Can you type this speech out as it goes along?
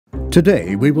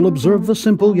Today, we will observe the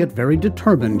simple yet very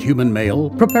determined human male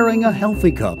preparing a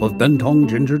healthy cup of Bentong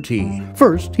ginger tea.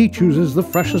 First, he chooses the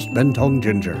freshest Bentong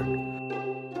ginger.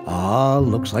 Ah,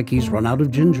 looks like he's run out of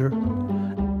ginger.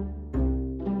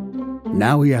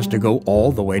 Now he has to go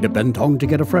all the way to Bentong to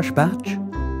get a fresh batch.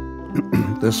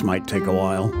 This might take a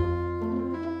while.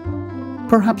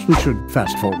 Perhaps we should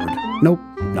fast forward. Nope,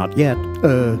 not yet.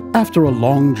 After a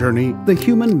long journey, the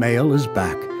human male is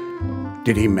back.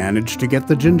 Did he manage to get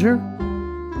the ginger?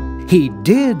 He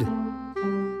did!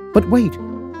 But wait,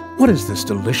 what is this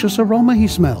delicious aroma he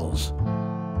smells?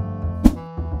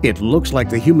 It looks like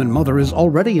the human mother is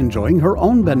already enjoying her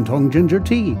own Bentong ginger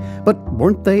tea, but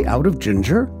weren't they out of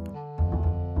ginger?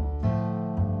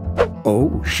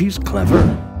 Oh, she's clever.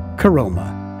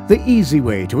 Caroma, the easy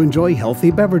way to enjoy healthy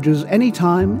beverages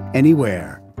anytime,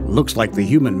 anywhere. Looks like the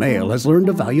human male has learned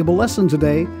a valuable lesson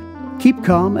today. Keep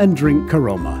calm and drink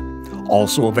Caroma.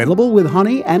 Also available with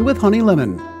honey and with honey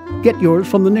lemon. Get yours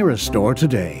from the nearest store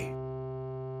today.